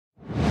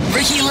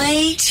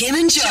Lee, Tim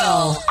and Joel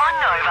on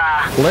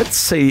Nova. Let's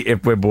see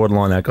if we're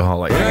borderline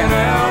alcoholic.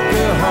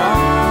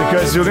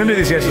 Because we were going to do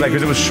this yesterday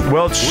because it was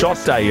World Shot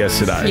Day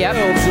yesterday. Yep.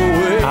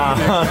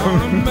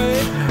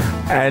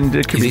 And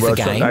it could Is be this a World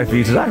Shot game? Day for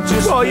you today.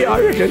 Well, yeah,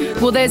 I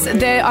reckon. Well,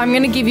 I'm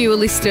going to give you a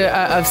list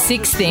of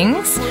 6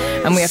 things,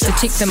 and we have to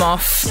tick them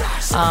off.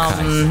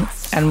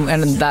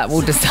 And that will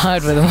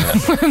decide whether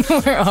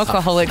we're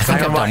alcoholics or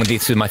I've not. done with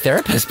this with my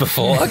therapist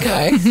before.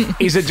 Okay.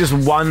 Is it just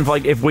one,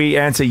 like, if we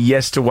answer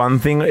yes to one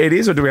thing, it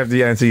is, or do we have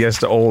to answer yes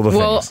to all the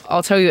Well, things?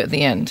 I'll tell you at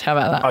the end. How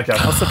about that? Okay.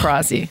 I'll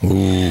surprise you.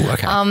 Ooh,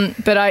 okay.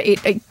 But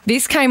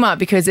this came up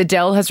because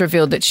Adele has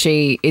revealed that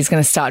she is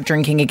going to start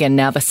drinking again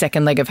now the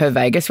second leg of her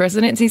Vegas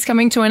residency is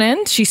coming to an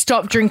end. She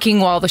stopped drinking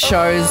while the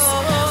shows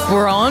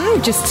were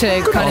on just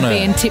to kind of be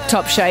in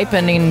tip-top shape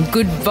and in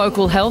good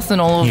vocal health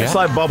and all of It's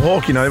like Bob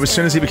Hawke, as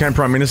soon as he became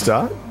Prime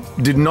Minister,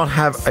 did not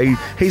have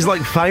he's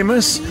like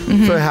famous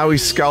for how he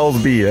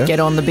sculled beer. Get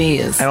on the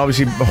beers. And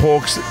obviously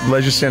Hawke's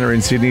Leisure Centre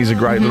in Sydney is a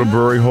great little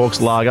brewery,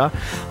 Hawke's Lager,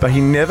 but he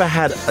never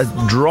had a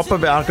drop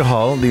of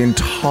alcohol the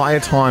entire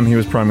time he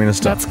was Prime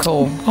Minister. That's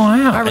cool.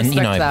 Wow. I respect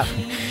And, that.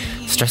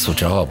 Stressful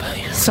job.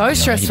 So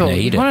stressful.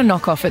 You want to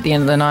knock off at the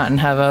end of the night and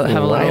have a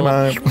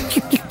little...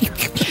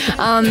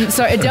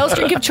 So Adele's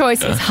drink of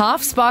choice is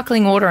half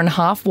sparkling water and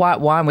half white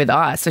wine with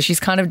ice. So she's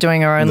kind of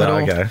doing her own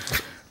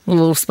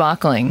little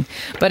sparkling.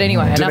 But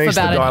anyway, Denise,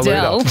 enough about the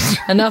Adele.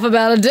 Enough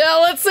about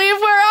Adele. Let's see if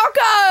we're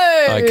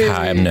alco. Okay,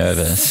 I'm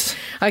nervous.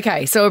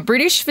 Okay, so a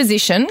British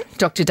physician,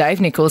 Dr.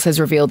 Dave Nichols, has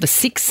revealed the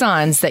 6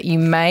 signs that you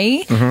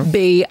may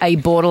be a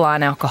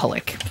borderline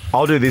alcoholic.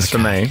 I'll do this for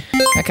me.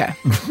 Okay.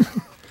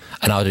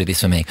 And I'll do this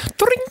for me.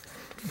 Drink.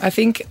 I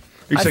think...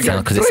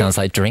 Because it sounds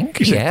like drink.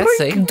 Yeah,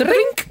 see?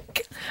 Drink.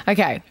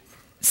 Okay.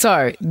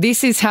 So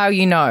this is how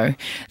you know.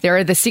 There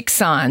are the 6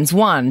 signs.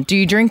 1, do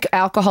you drink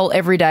alcohol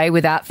every day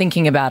without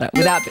thinking about it?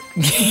 Without,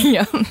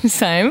 yeah,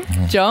 same.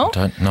 Joel?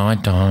 No, I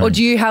don't. Or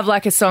do you have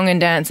like a song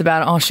and dance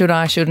about, oh, should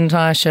I, shouldn't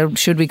I,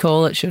 should we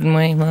call it, shouldn't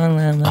we? Blah,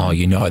 blah, blah.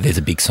 Oh, there's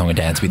a big song and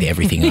dance with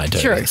everything I do.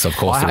 True. So, of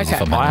course, if I'm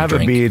having I have a a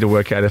drink. beer to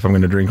work out if I'm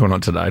going to drink or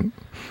not today.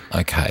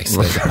 Okay,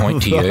 so there's a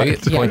point to you.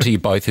 Right. Point to you,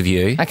 both of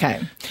you.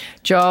 Okay.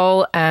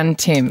 Joel and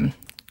Tim,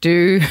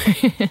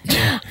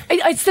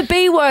 it's the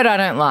B word I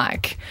don't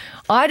like.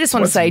 I just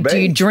want to say, do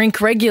you drink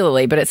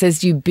regularly? But it says,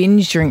 do you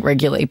binge drink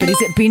regularly? But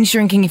is it binge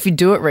drinking if you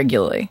do it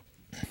regularly?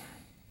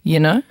 You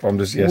know? I'm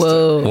just yes.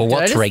 Whoa. Well,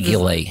 what's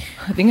regularly?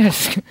 I think I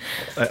just...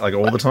 Like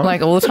all the time?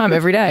 Like all the time,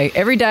 every day.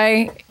 Every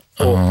day.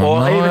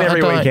 Or even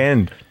every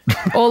weekend.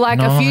 Or like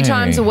a few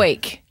times a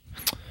week.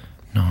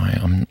 No,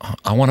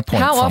 I want to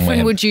point How somewhere.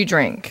 often would you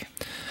drink?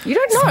 You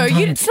don't know.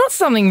 It's not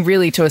something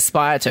really to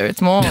aspire to.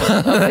 It's more...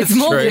 it's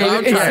more...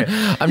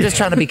 I'm just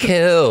trying to be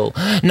cool.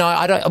 No,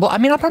 I don't. Well, I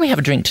mean, I'll probably have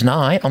a drink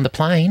tonight on the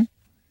plane.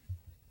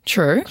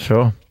 True.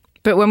 Sure.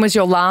 But when was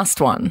your last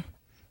one?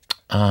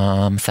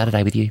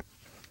 Saturday with you.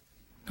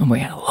 Oh, we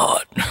had a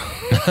lot.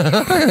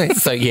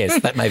 So, yes,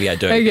 that maybe I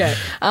do. Okay.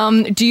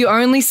 Do you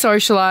only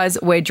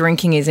socialise where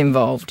drinking is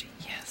involved?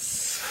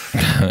 Yes.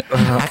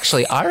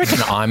 Actually, I reckon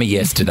I'm a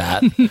yes to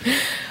that.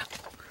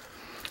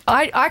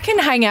 I can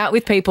hang out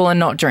with people and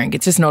not drink.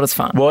 It's just not as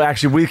fun. Well,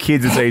 actually, with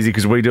kids, it's easy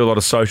because we do a lot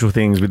of social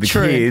things with the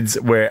True. kids.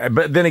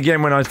 But then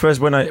again,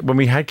 when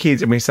we had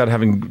kids and we started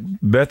having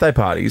birthday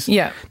parties,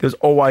 there was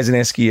always an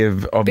esky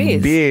of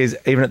beers,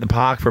 even at the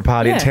park for a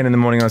party at 10 in the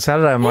morning on a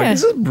Saturday. I'm like,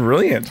 this is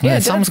brilliant. Yeah,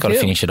 someone's got to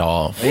finish it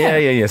off.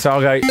 Yeah. So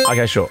I'll go,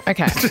 okay, sure.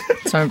 Okay.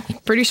 So I'm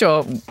pretty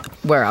sure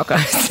we're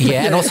alcoholics.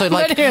 Yeah, and also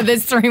like... But anyway,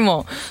 there's 3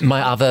 more.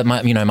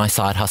 My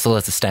side hustle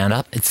as a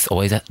stand-up, it's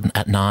always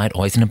at night,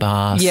 always in a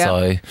bar,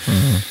 so...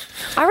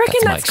 I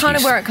reckon that's kind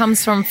of excuse. where it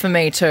comes from for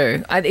me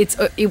too.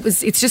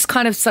 It's just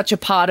kind of such a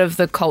part of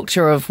the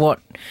culture of what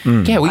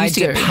Yeah, we I used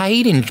to get do.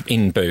 paid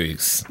in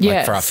booze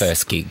Yes. for our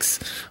first gigs.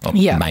 Or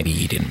maybe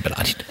you didn't, but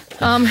I did.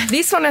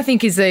 This one I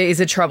think is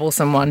a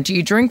troublesome one. Do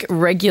you drink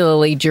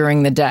regularly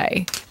during the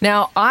day?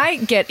 Now, I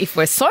get if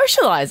we're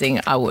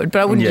socialising, I would,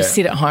 but I wouldn't just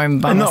sit at home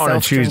by myself. Not on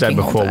a Tuesday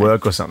drinking all before day.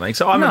 work or something.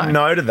 So I'm a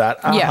no to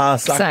that.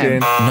 Sucked same. in.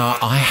 No,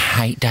 I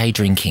hate day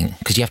drinking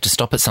because you have to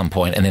stop at some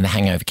point and then the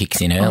hangover kicks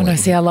in early. Oh no!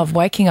 See, I love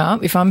waking up.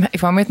 If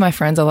I'm with my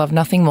friends, I love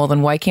nothing more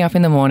than waking up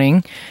in the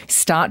morning,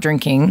 start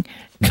drinking,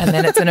 and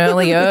then it's an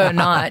earlier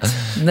night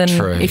than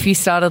if you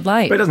started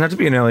late. But it doesn't have to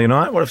be an early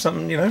night. What if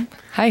something,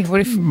 Hey, what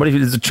if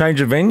there's a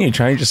change of venue,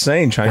 change of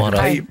scene, change of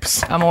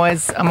peeps? I'm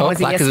always a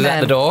yes is man.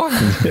 at the door.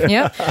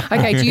 Yeah.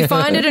 Okay. Do you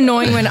find it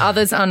annoying when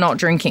others are not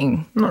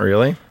drinking? Not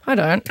really. I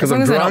don't. As I'm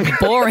long as they're drunk. not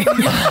boring.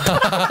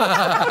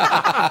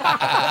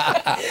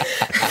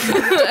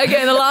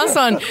 Okay, the last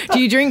one. Do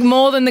you drink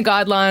more than the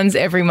guidelines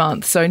every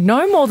month? So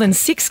no more than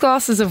 6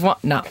 glasses of wine.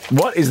 No.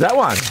 What is that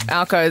one?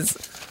 Alco's.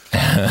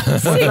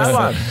 What's that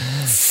one?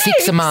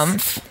 6 a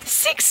month.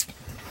 6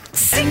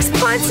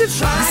 pints of...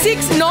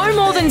 No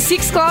more than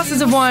 6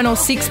 glasses of wine or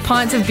 6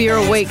 pints of beer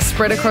a week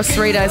spread across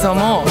 3 days or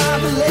more.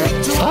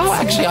 Oh,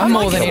 actually, I'm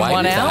More than in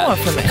 1 hour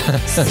for me.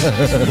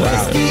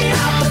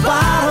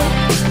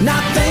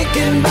 Not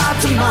thinking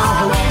about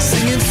tomorrow,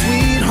 singing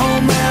Sweet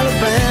Home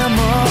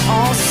Alabama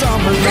all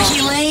summer long.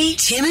 Ricky Lee,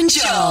 Tim and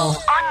Joel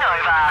on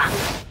Nova.